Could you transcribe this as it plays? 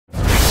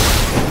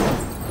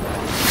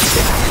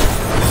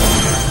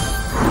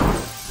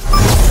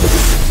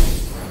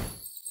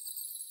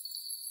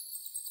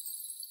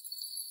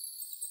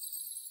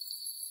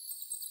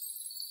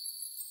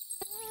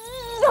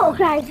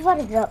Guys, what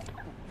is up?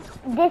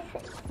 This,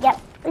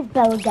 yep, is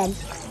Bo again.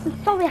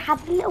 I'm sorry, I had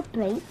a little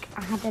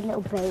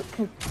break.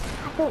 Because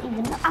I don't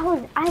even know.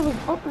 I was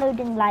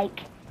uploading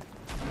like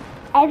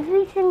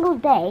every single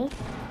day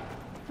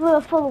for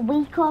a full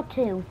week or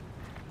two,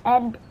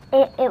 and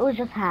it was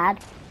just hard.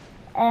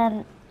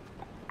 And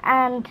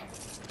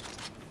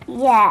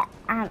yeah,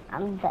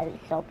 I'm very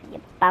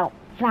sorry about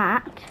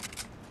that.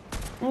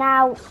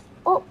 Now,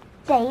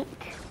 update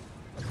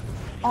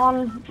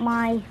on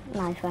my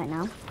life right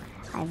now.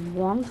 I have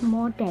one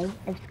more day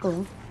of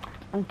school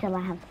until I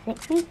have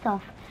 6 weeks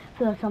off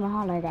for a summer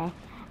holiday.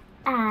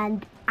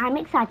 And I'm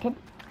excited.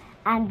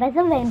 And there's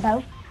a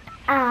rainbow.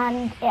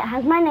 And it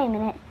has my name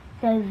in it.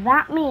 So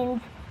that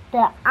means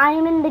that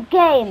I'm in the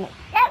game.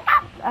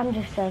 I'm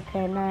just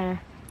joking.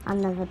 I'll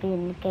never be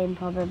in the game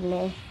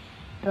probably.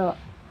 But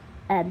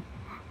I'm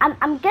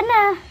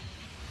gonna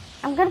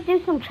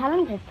do some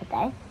challenges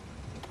today.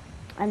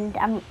 And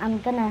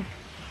I'm gonna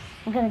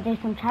do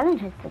some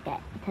challenges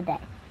today.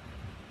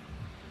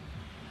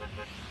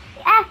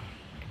 Yeah.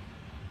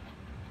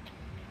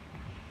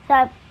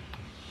 So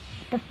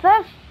the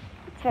first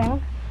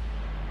thing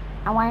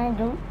I want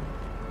to do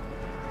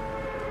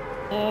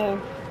is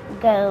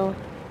go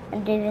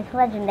and do this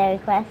legendary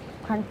quest,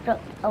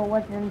 construct a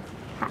wooden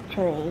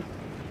hatchery.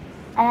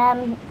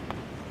 I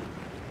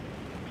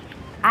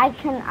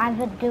can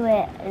either do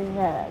it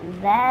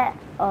there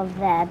or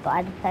there, but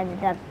I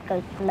decided I'd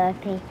go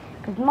Slurpy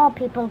because more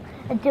people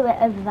do it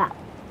over that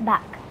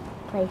back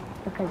place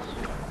because,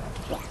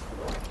 yeah.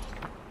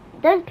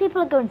 Those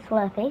people are going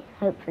Slurpy,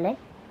 hopefully.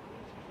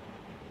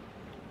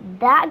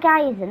 That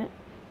guy isn't.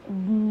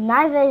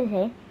 Neither is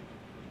he.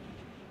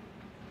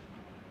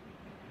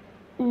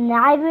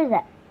 Neither is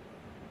it.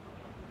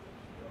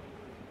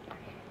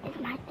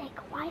 It might take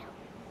a while.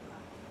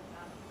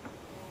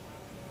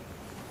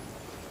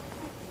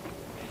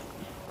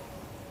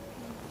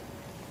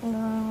 No,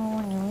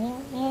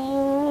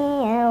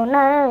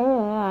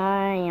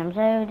 I am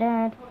so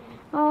dead.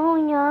 Oh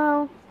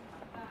no.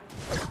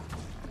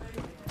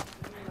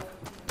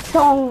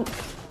 Don't.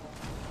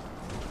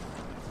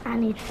 I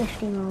need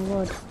 50 more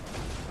wood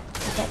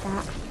to get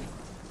that.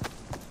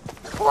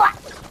 What?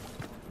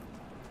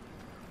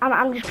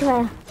 I'm just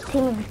gonna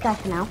team with this guy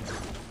for now.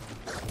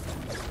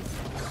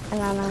 And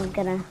then I'm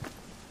gonna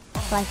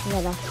slice his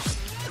head off.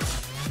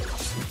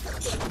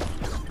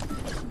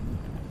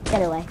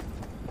 Get away.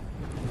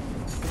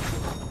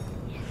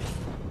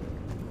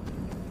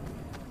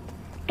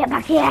 Get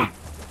back here!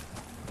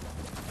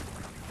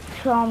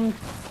 Chomp!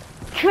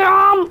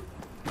 Chomp!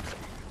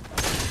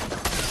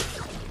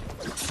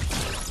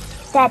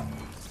 Dead.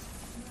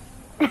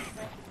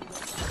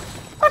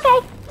 Okay.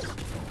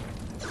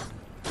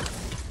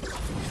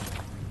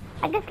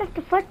 I guess that's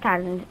the first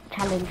challenge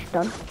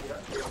done.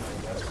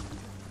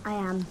 I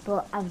am,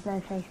 but I've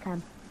no face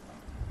cam.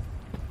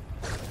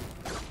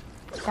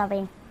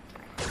 Sorry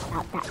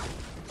about that.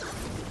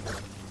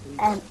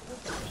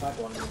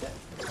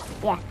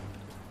 Yeah.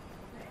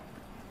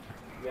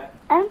 Yeah.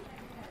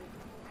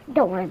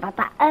 Don't worry about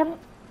that.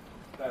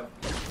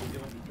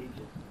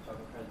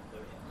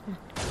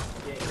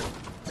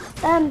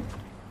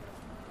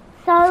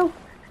 So,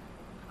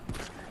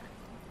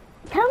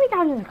 tell me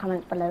down in the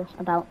comments below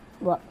about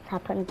what's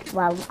happened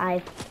while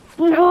I've...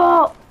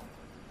 No!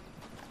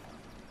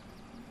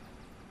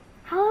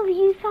 How have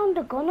you found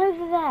a gun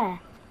over there?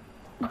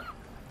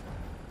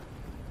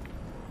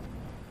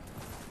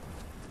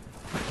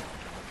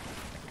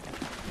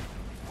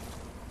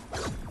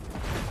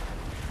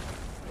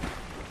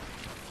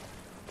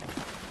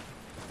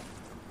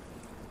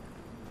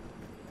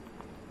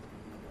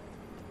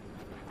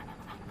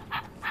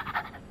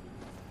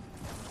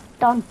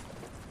 Done.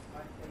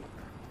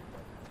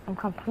 I'm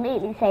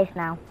completely safe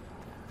now.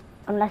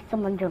 Unless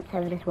someone jumps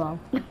over this wall.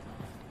 I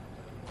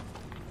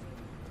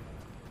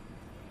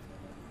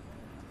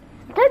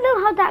don't know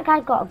how that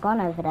guy got a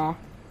gun over there.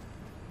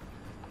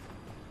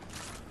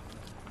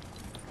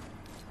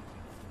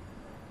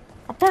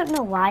 I don't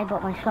know why,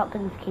 but my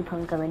shotguns keep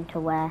on going to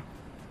where,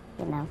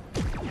 you know,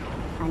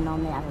 I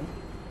normally have them.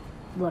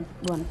 Run.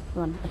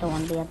 I don't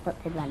want to be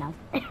abducted right now.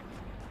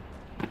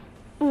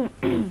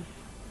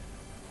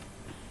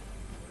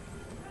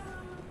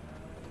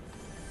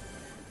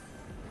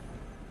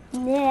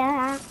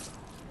 Yeah.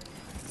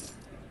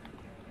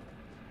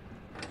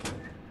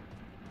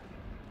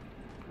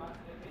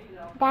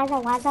 That's a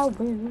was a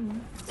woo.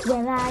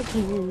 Where are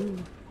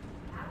you?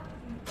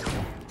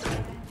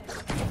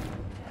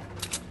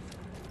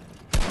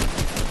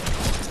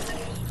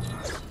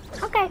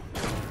 Okay.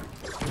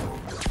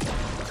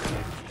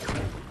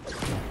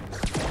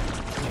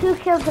 2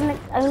 kills and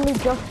it's only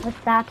just the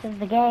start of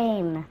the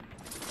game.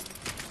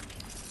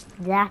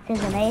 That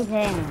is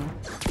amazing.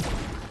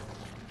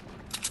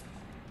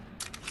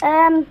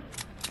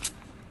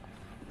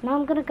 Now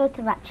I'm gonna go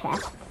to that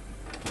chest.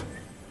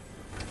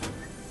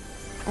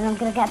 And I'm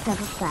gonna get a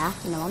purple star.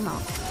 No, I'm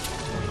not.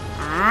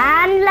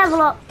 And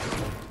level up.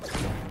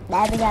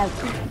 There we go.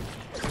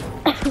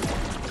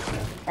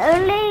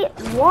 Only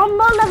one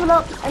more level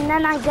up, and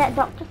then I get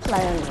Dr.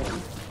 Sloan.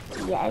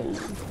 Yay.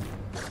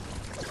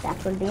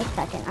 That will be a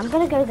second. I'm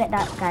gonna go get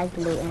that guy's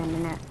loot in a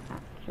minute,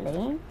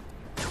 actually.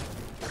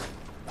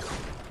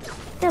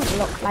 Does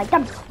look like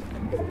them.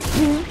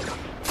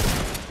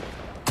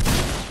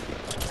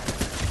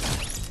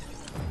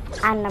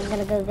 And I'm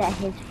gonna go get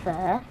his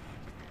first.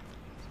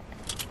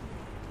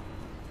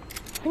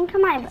 I think I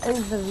might have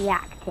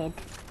overreacted.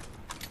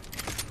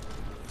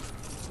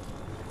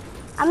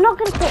 I'm not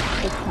gonna pick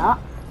this up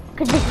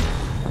because this is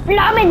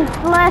blooming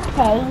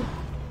flirty.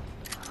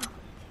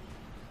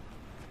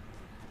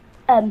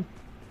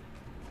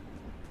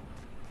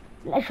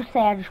 Let's just say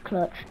I just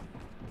clutched.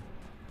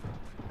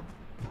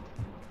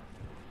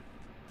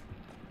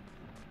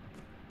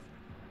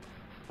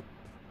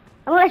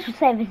 And let's just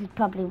say this is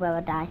probably where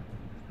I die.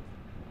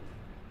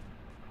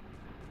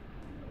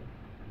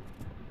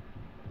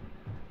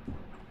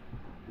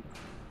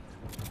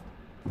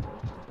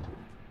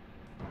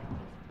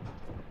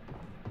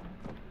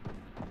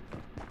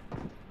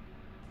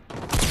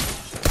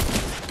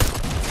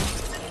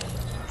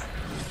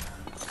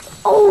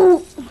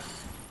 Oh!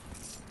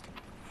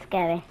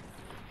 Scary.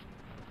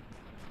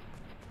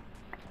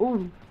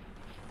 Ooh.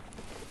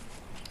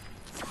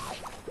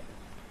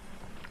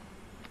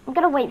 I'm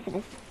gonna wait for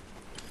this.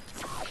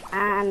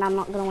 And I'm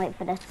not gonna wait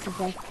for this because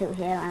there's two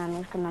here and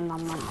I'm just gonna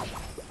nom.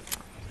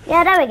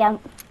 Yeah, there we go.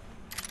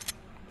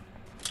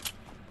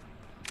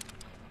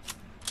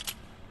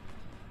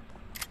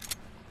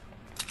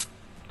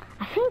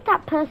 I think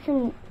that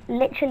person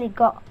literally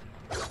got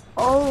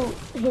all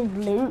his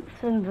loot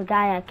from the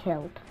guy I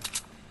killed.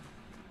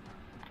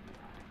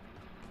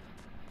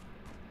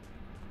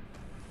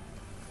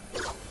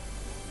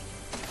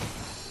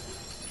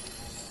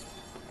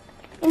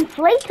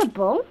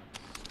 Inflatable?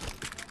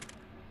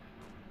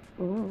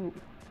 Ooh.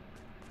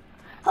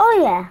 Oh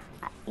yeah.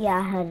 Yeah,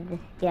 I heard of this.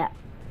 Yeah.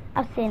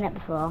 I've seen it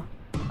before.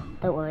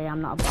 Don't worry,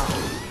 I'm not a bot.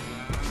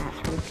 I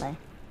actually play.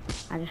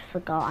 I just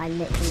forgot I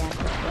literally had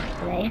this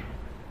yesterday.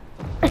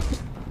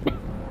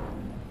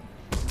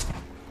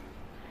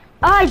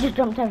 Oh, I just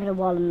jumped over the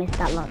wall and missed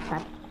that lot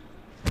pad.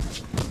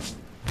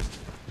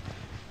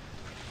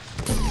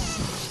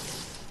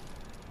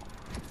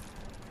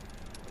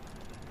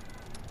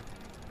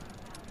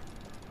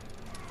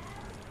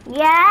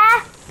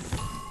 Yeah?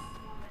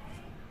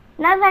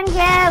 No, thank you.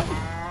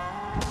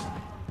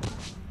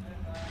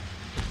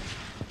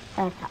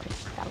 Oh, sorry.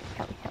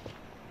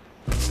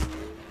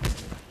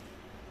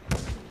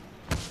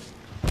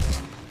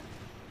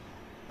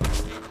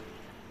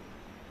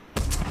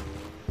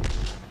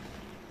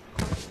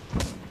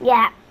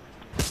 Yeah.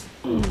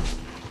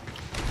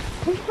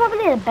 This is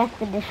probably the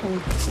best edition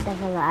they've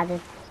ever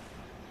added.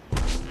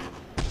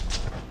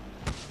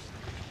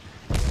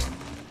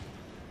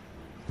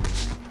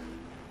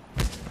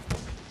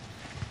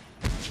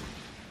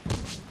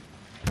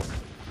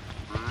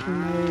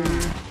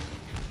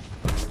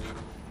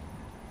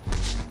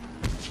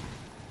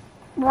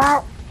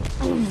 Well,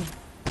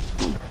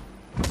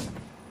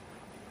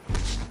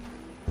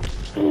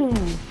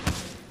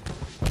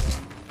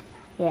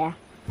 yeah,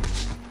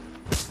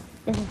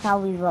 this is how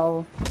we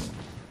roll.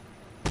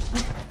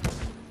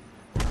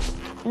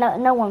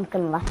 No one's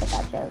gonna laugh at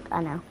that joke,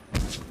 I know.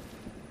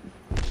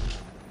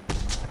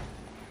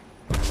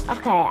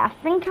 Okay, I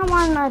think I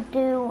wanna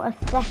do a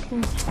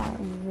second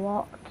challenge.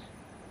 What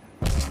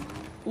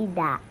is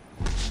that?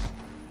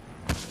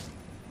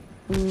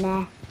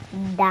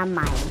 Never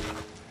mind.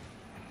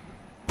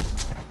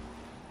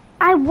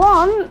 I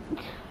want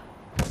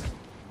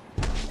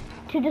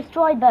to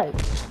destroy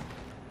boats.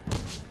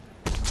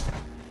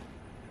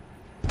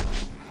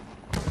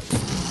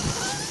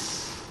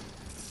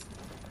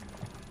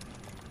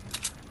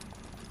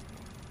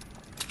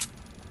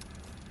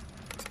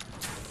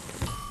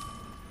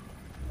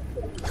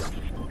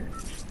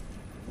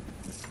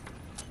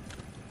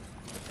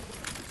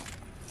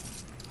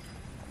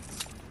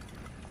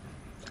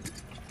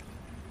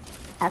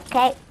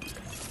 Okay.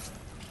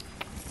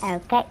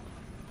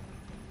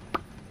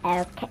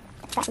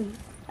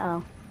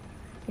 Oh.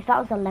 If that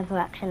was a lever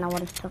action, I would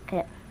have took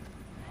it.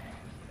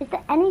 Is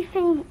there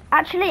anything...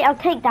 Actually, I'll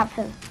take that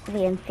for the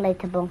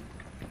inflatable.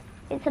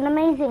 It's an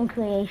amazing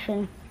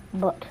creation,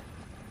 but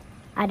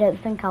I don't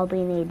think I'll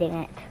be needing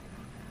it.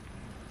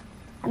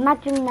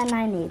 Imagine then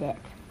I need it.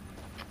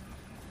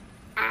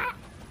 Ah.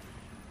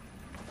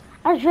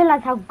 I just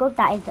realised how good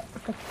that is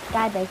for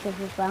sky bases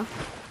as well.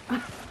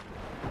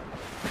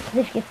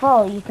 If you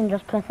fall, you can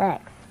just press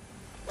X.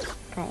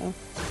 Okay.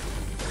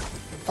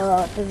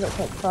 Or does it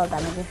take fall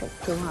damage if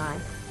it's too high?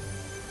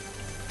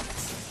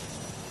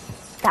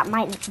 That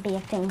might be a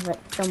thing that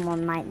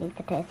someone might need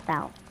to test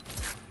out.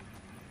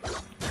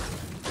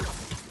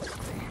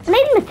 I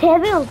need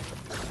materials.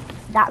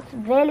 That's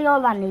really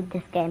all I need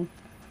this game.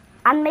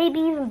 And maybe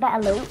even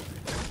better loot.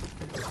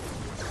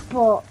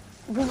 But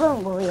we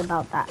won't worry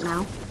about that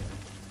now.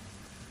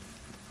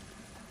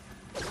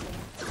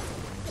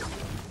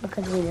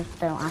 Because we just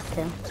don't have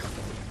to.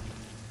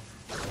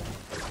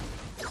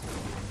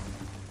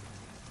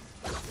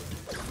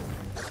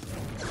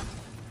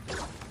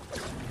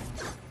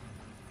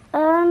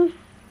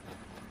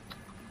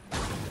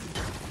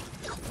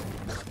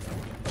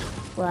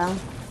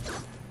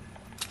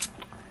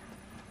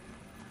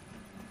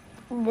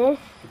 this.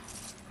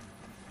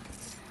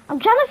 I'm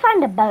trying to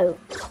find a boat.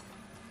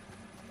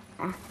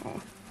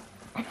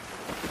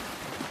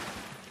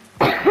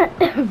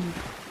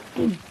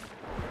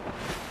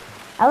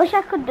 I wish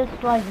I could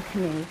destroy the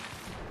canoe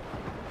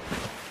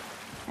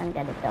and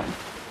get it done.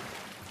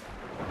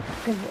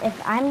 Because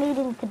if I'm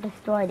needing to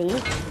destroy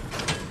these,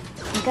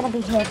 I'm gonna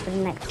be here for the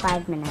next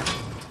 5 minutes.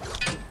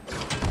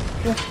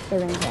 Just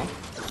doing this.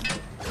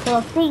 So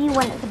I'll see you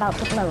when it's about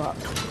to blow up.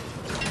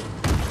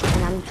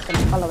 And I'm just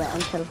gonna follow it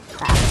until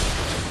that.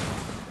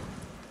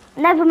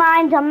 Never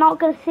mind, I'm not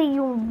gonna see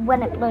you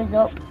when it blows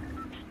up.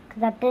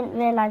 Because I didn't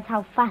realise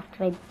how fast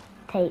they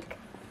take.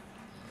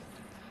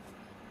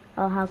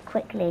 Or how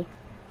quickly.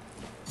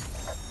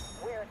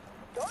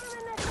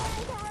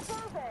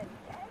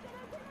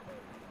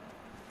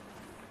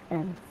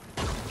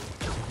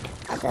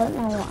 I don't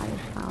know what I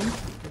just found.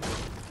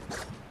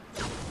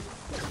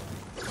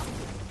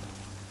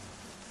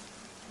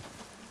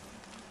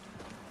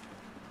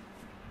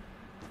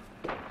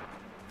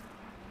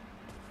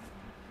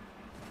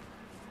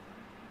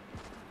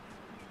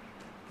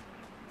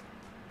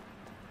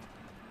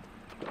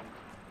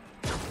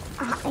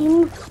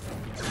 I'm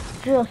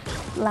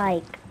just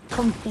like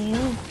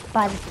confused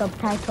by the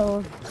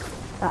subtitles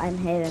that I'm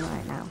hearing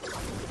right now.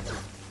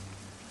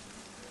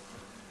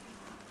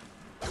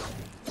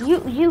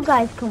 You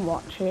guys can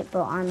watch it,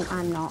 but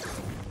I'm not.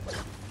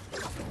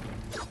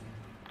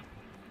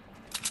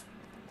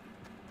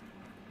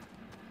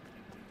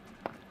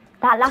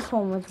 That last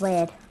one was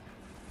weird.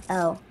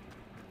 Oh.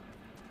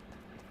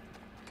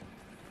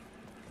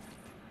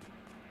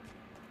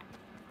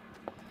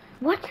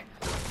 What?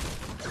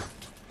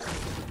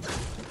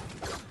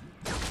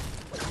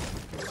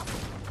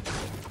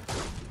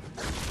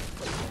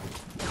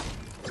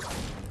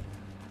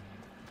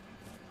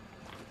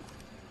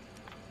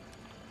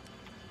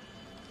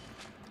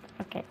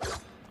 Okay.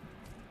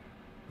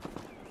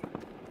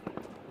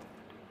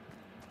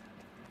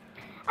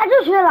 I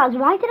just realised,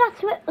 why did I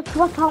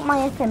swap out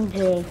my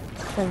SMG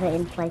for the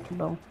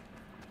inflatable?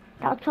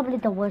 That was probably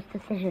the worst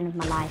decision of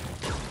my life.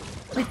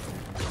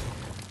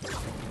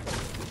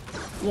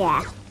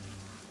 Yeah.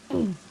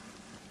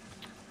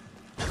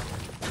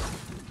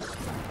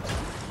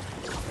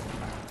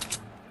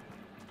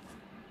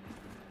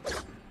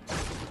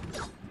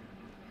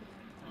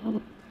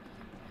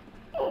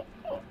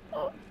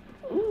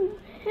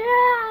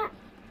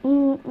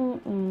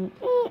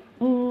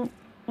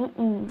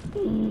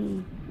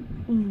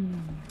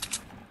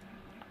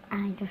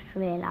 I just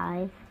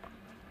realised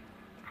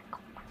I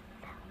got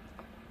myself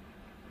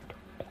into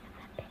a bit of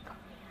a pickle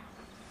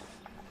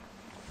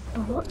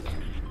here. But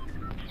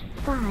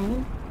it's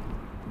fine.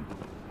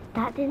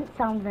 That didn't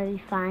sound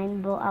very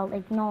fine, but I'll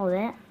ignore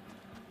it.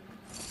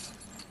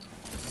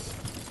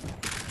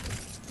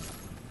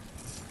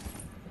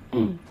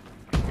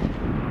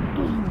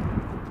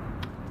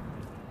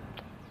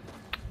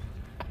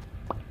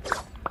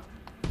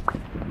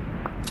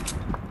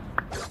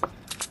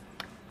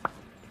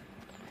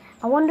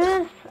 I wonder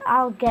if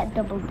I'll get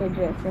double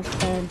digits this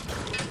time.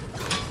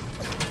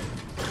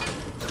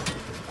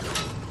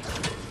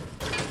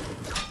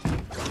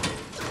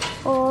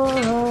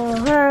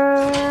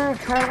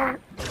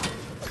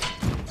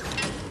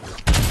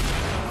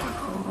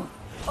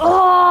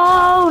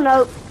 Oh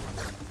no!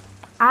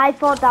 I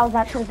thought that was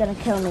actually going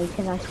to kill me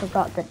because I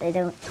forgot that they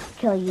don't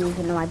kill you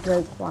even though I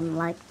broke one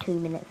like 2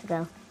 minutes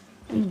ago.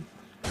 You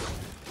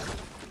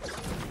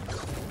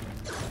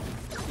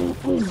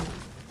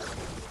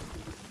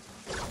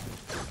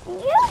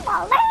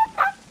believe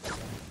that?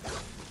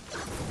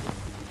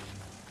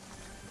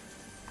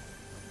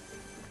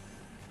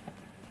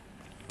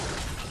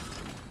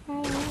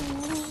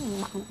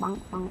 Bonk,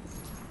 bonk.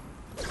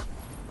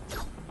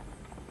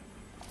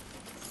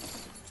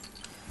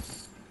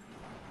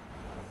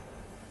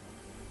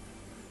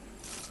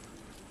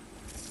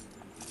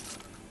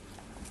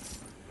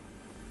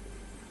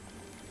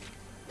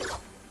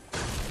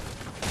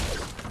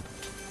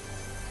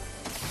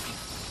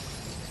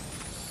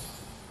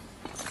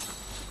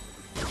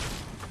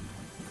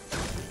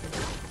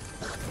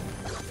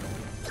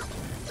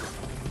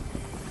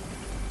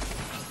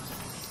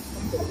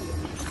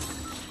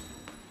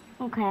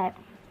 Okay.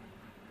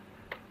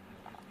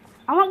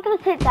 I'm not going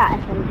to take that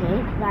SMG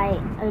because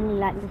I only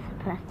like the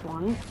suppressed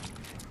ones.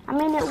 I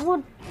mean, it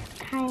would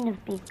kind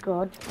of be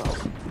good,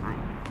 but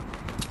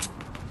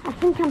I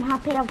think I'm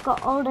happy. I've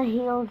got all the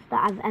heals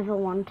that I've ever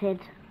wanted.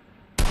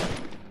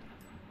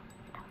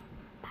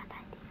 Bad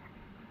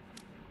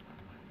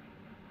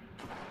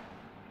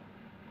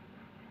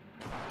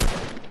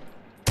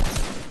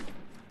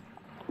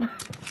idea.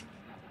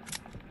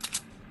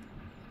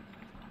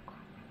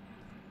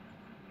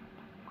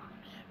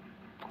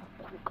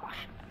 Oh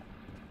gosh.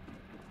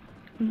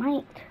 I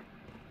might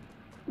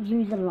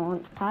use a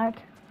launch pad.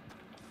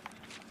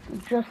 I'm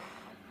just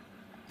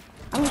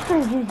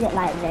going to use it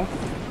like this.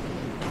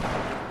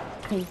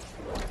 Because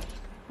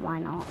why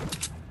not?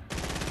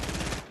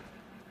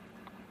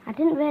 I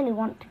didn't really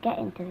want to get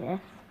into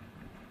this,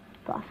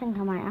 but I think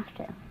I might have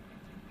to.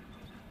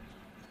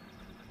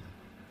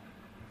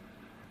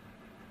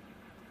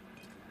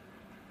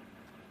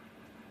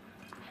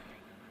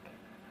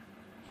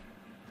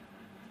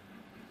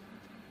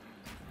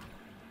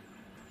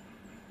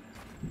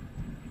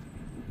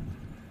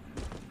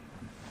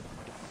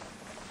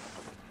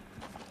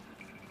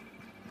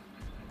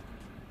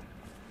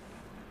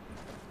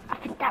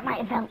 That might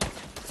have helped.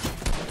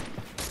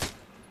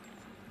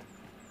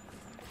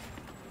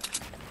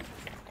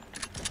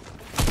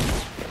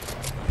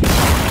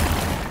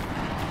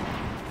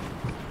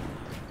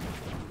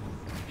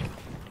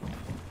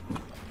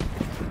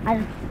 I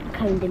just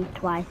coned him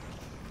twice.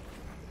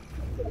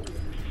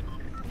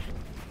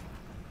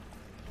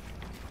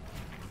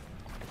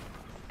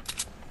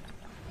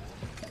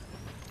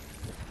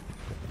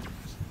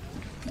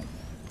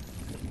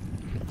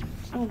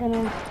 I'm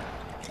gonna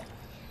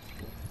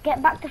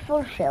get back to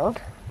full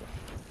shield.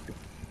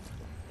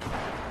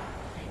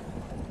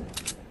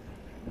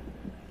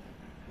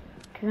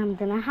 Because I'm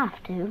gonna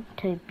have to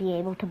be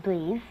able to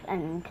breathe,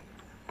 and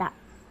that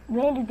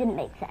really didn't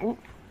make sense.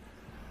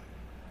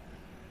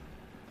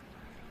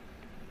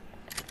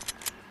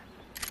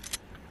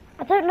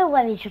 I don't know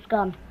where he's just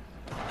gone,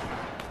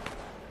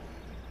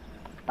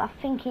 but I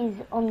think he's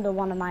under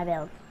one of my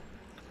builds.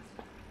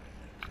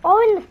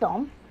 Or in the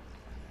storm,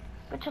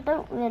 which I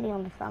don't really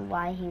understand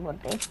why he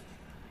would be.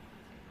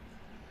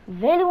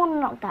 Really want to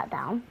knock that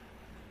down,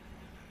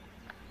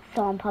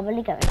 so I'm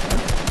probably going to.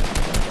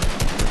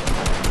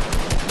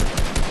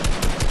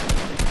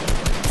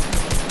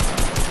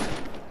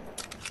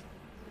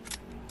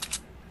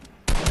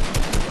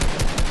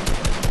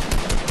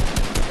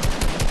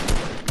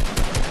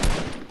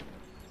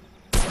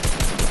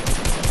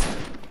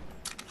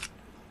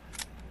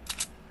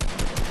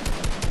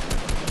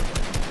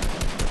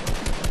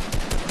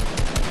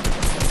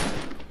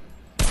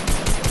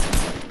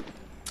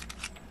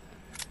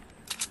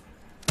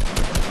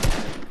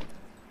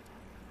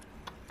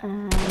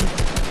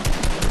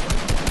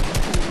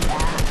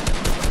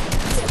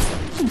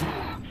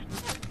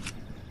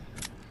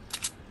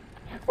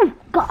 Oh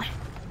gosh!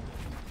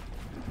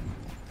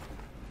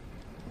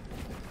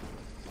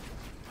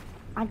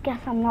 I guess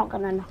I'm not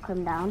gonna knock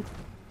him down.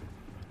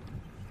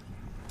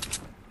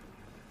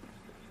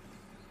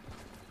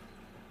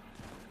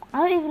 I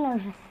don't even know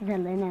if it's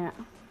still in it.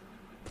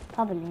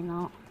 Probably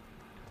not.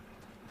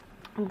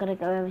 I'm gonna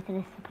go over to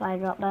this supply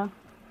drop though,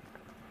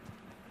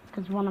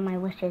 because one of my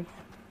wishes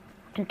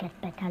to get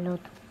better loot,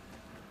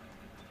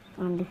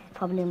 and this is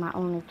probably my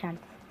only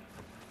chance,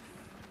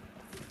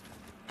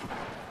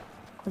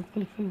 because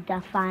this is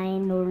the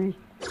final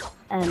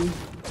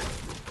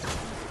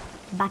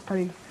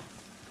battles.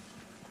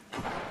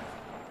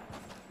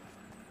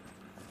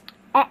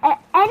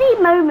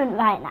 Any moment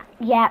right now,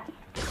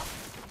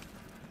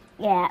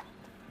 yeah,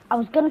 I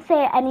was gonna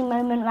say at any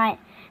moment right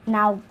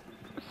now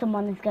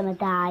someone is gonna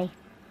die,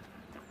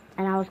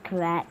 and I was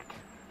correct,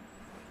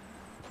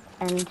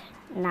 and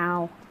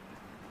now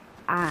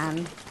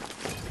there's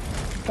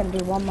gonna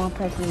be one more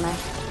person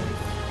left,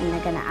 and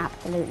they're gonna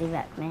absolutely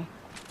wreck me.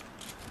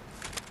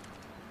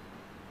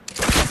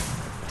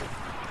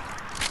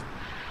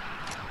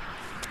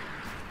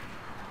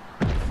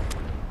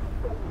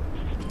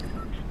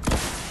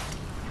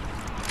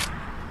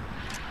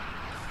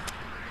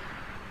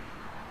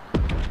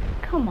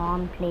 Come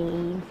on,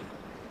 please.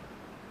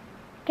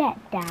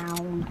 Get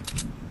down.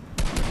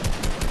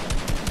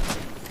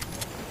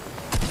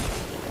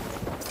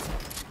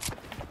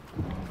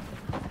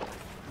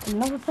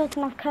 Another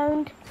person I've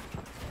coned.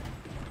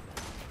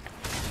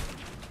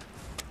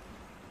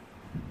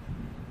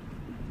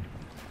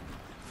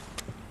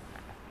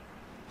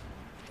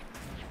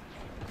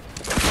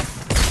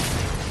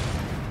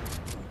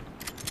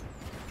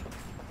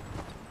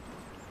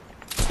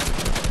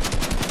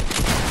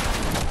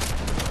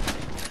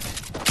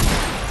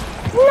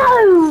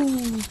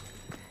 No!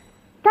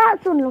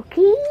 That's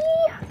unlucky.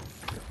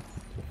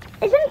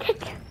 Isn't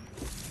it?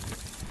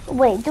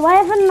 Wait, do I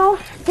have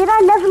enough? Did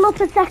I level up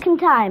a second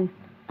time?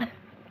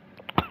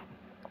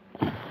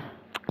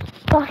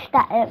 Gosh,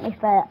 that hurt me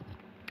for...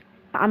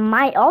 I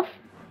might have.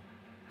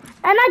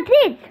 And I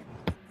did!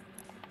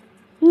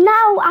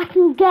 Now I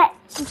can get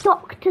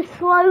Dr.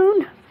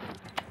 Sloan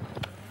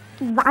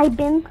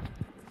vibing.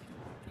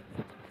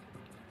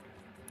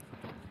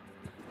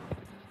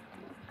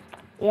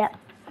 Yep.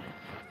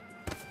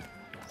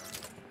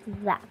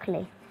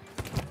 Exactly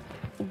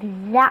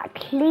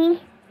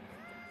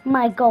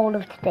my goal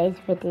of today's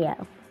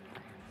video.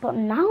 But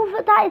now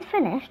that is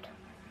finished,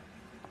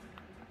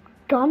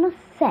 gonna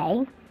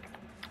say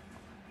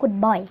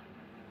goodbye.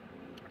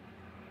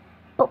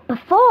 But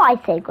before I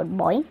say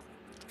goodbye,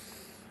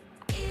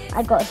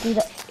 I gotta do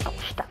the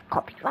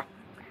copyright.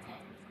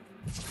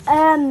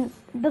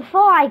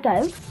 Before I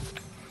go,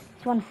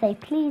 just want to say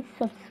please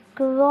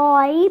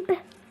subscribe,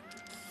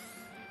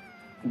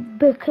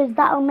 because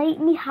that'll make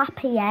me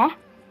happier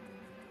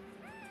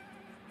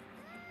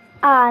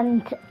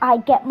and I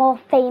get more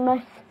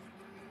famous.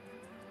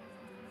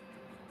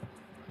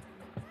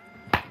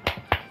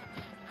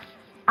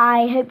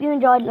 I hope you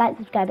enjoyed. Like,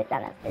 subscribe, hit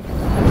that up.